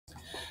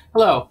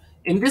Hello.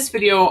 In this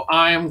video,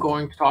 I am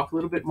going to talk a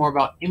little bit more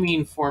about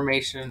imine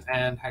formation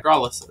and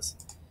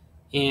hydrolysis.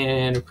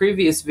 In a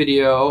previous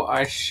video,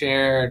 I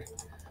shared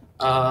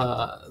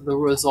the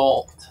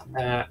result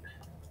that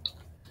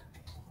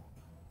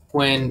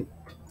when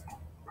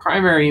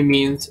primary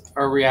amines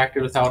are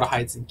reacted with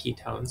aldehydes and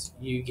ketones,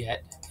 you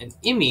get an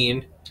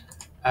imine,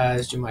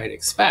 as you might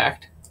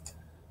expect.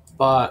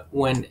 But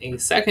when a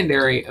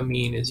secondary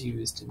amine is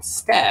used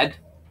instead,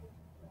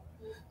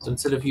 so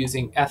instead of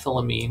using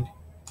ethylamine,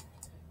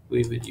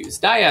 we would use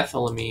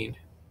diethylamine.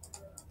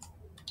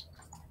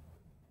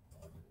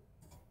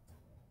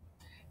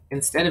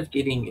 Instead of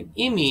getting an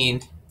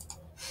imine,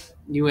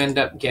 you end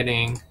up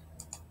getting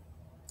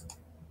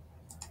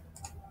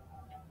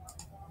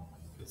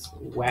this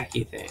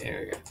wacky thing.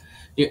 There we go.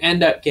 You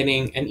end up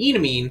getting an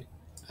enamine,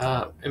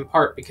 in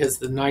part because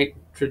the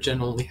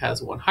nitrogen only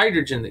has one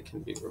hydrogen that can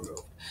be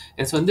removed.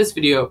 And so in this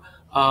video,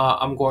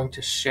 I'm going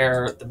to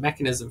share the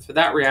mechanism for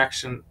that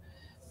reaction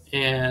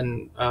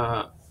and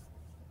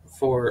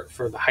for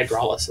the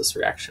hydrolysis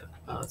reaction.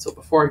 So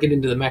before I get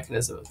into the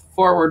mechanism of the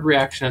forward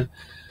reaction,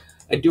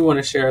 I do want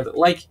to share that,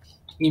 like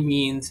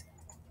enamines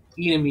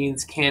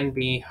can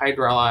be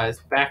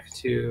hydrolyzed back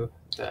to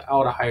the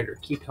aldehyde or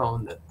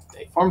ketone that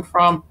they formed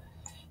from,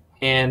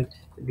 and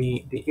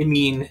the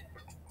imine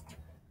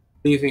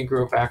leaving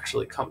group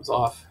actually comes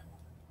off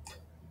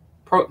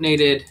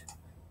protonated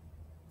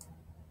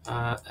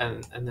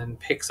and then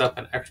picks up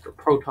an extra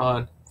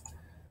proton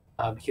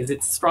because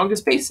it's the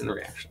strongest base in the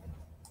reaction.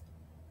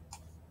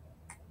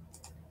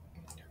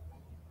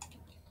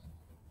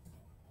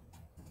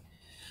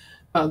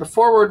 The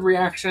forward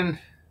reaction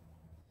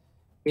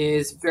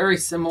is very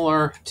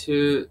similar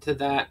to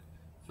that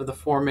for the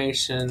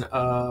formation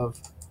of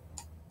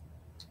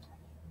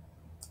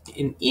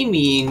an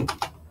imine.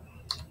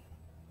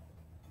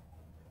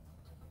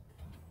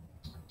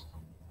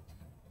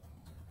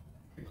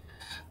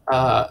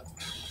 I'm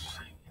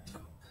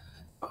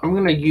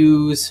going to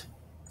use,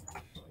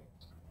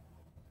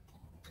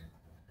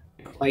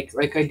 like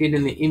I did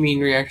in the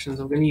imine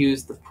reactions, I'm going to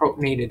use the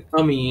protonated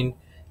amine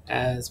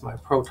as my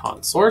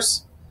proton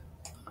source.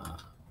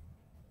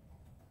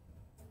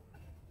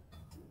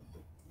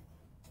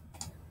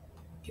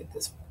 Get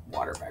this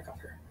water back up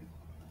here.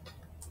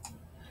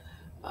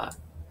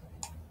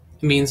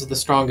 Amines are the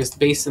strongest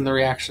base in the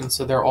reaction,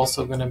 so they're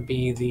also going to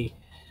be the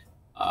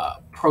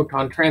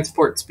proton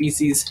transport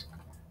species.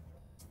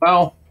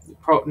 Well, you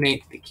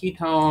protonate the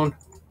ketone.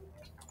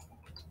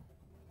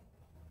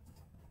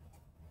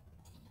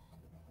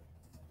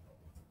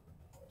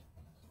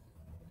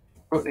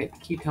 Protonate the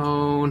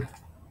ketone.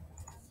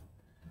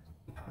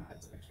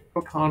 Has an extra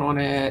proton on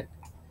it.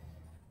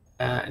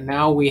 And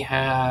now we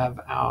have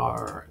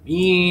our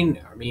amine.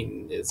 Our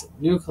amine is a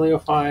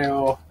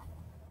nucleophile.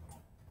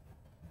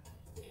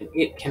 And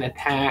it can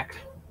attack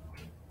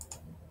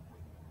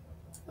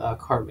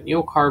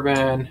carbonyl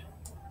carbon,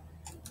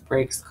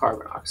 breaks the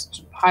carbon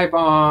oxygen pi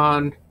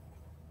bond.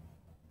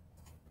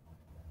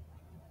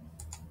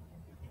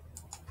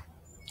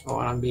 Oh,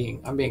 and I'm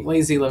being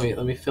lazy. Let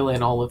me fill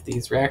in all of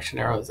these reaction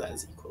arrows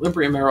as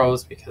equilibrium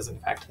arrows, because in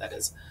fact that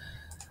is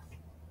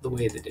the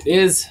way that it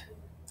is.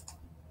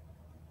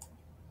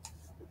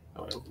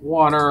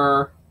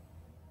 Water,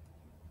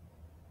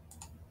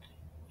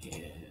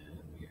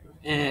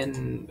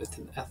 and with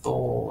an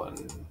ethyl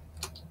and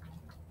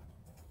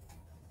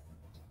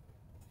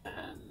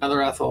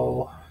another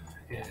ethyl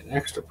and an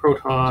extra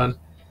proton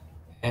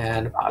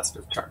and a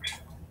positive charge.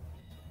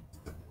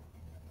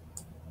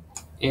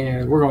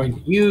 And we're going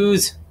to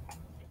use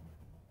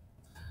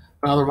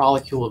another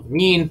molecule of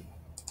amine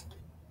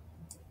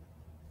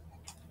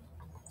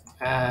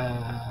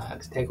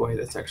to take away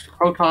this extra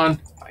proton.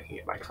 If I can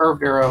get my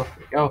curved arrow, here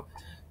we go.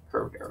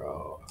 Curved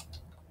arrow,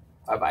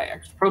 bye-bye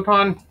extra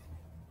proton.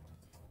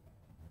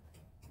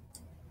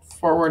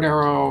 Forward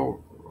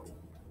arrow,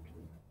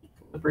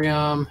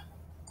 equilibrium.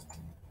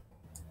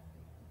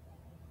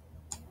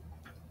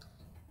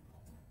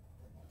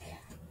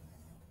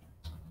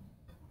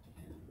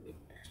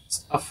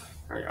 Stuff.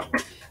 There we go.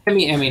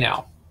 Hemi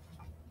now.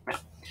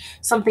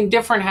 Something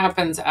different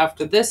happens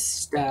after this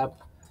step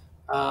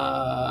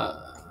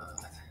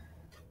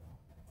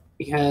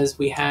because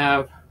we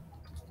have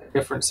a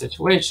different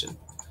situation.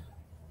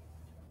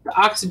 The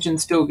oxygen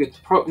still gets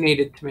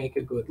protonated to make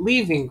a good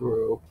leaving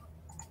group,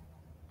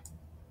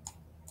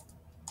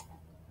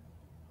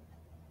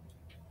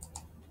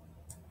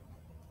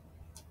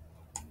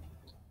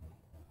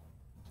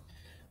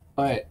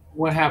 but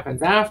what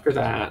happens after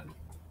that?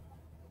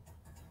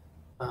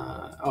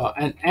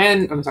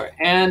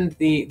 And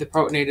the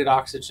protonated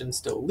oxygen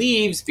still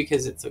leaves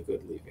because it's a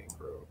good leaving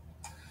group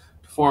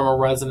to form a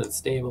resonance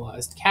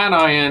stabilized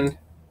cation,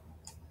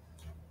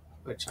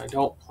 which I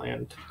don't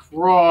plan to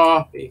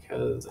draw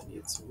because I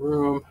need some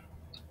room.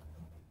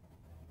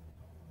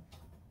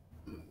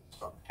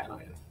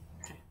 Cation.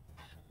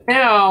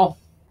 Now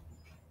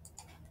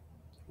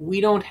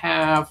we don't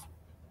have.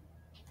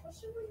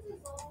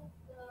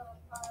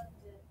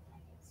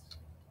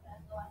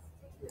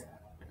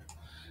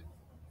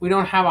 we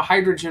don't have a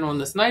hydrogen on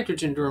this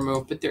nitrogen to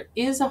remove, but there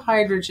is a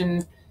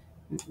hydrogen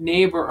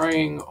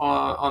neighboring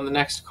on the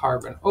next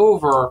carbon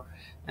over,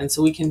 and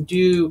so we can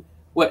do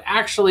what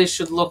actually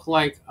should look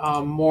like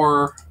a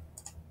more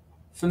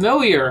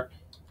familiar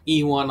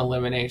E1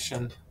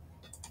 elimination,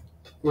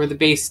 where the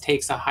base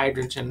takes a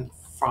hydrogen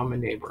from a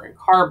neighboring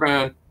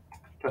carbon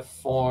to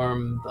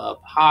form the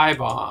pi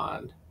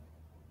bond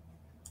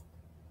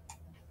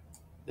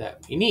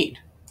that we need.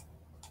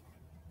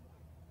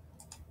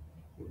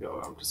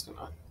 I'm just going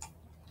to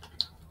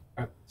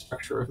write the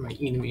structure of my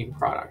enamine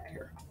product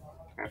here.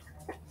 Okay.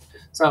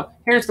 So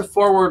here's the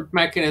forward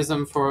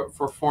mechanism for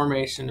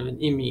formation of an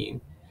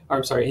enamine.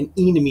 As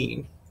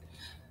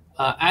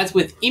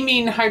with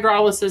imine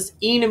hydrolysis,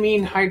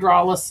 enamine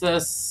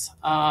hydrolysis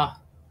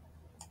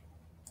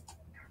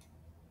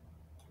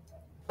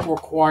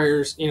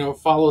requires,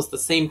 follows the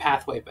same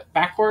pathway but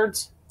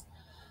backwards.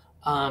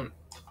 I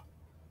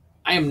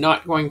am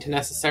not going to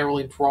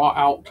necessarily draw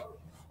out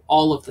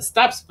all of the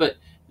steps, but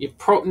you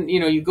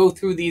go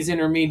through these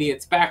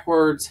intermediates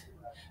backwards,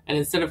 and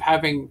instead of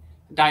having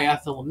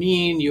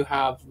diethylamine, you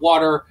have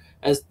water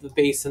as the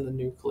base in the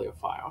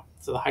nucleophile.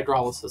 So the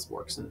hydrolysis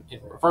works in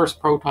reverse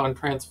proton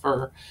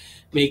transfer,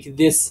 make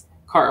this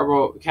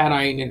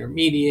carbocation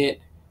intermediate,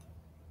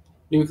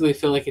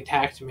 nucleophilic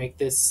attack to make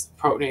this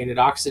protonated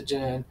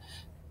oxygen,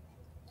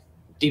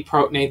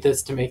 deprotonate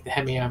this to make the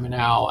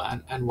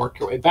hemiaminal, and work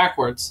your way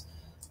backwards.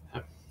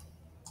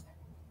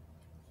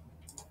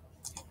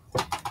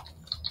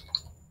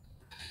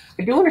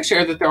 I do want to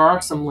share that there are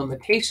some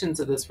limitations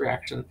of this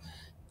reaction.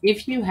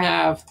 If you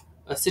have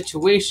a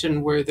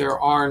situation where there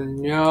are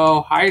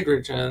no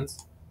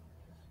hydrogens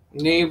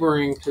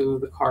neighboring to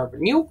the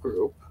carbonyl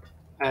group,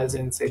 as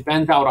in, say,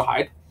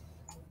 benzaldehyde,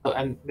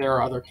 and there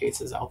are other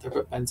cases out there,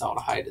 but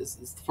benzaldehyde is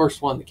the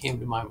first one that came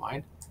to my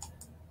mind.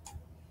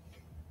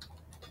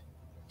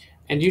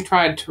 And you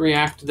tried to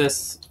react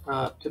this,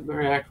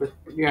 react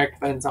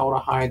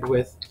benzaldehyde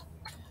with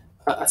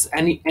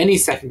any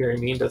secondary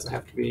amine, doesn't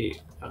have to be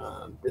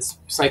this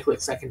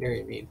cyclic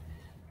secondary amine.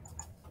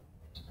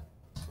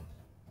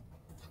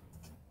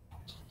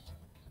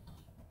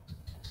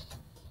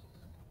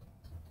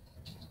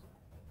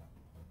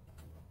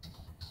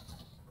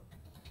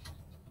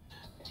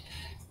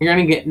 You're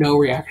going to get no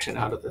reaction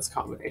out of this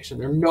combination.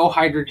 There are no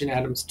hydrogen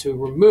atoms to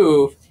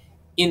remove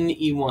in the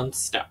E1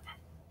 step.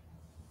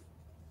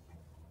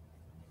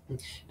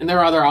 And there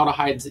are other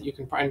aldehydes that you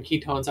can find,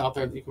 ketones out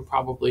there that you can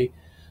probably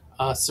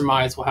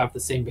surmise will have the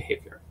same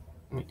behavior.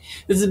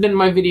 This has been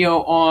my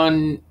video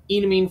on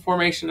enamine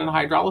formation and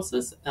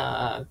hydrolysis.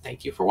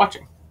 Thank you for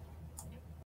watching.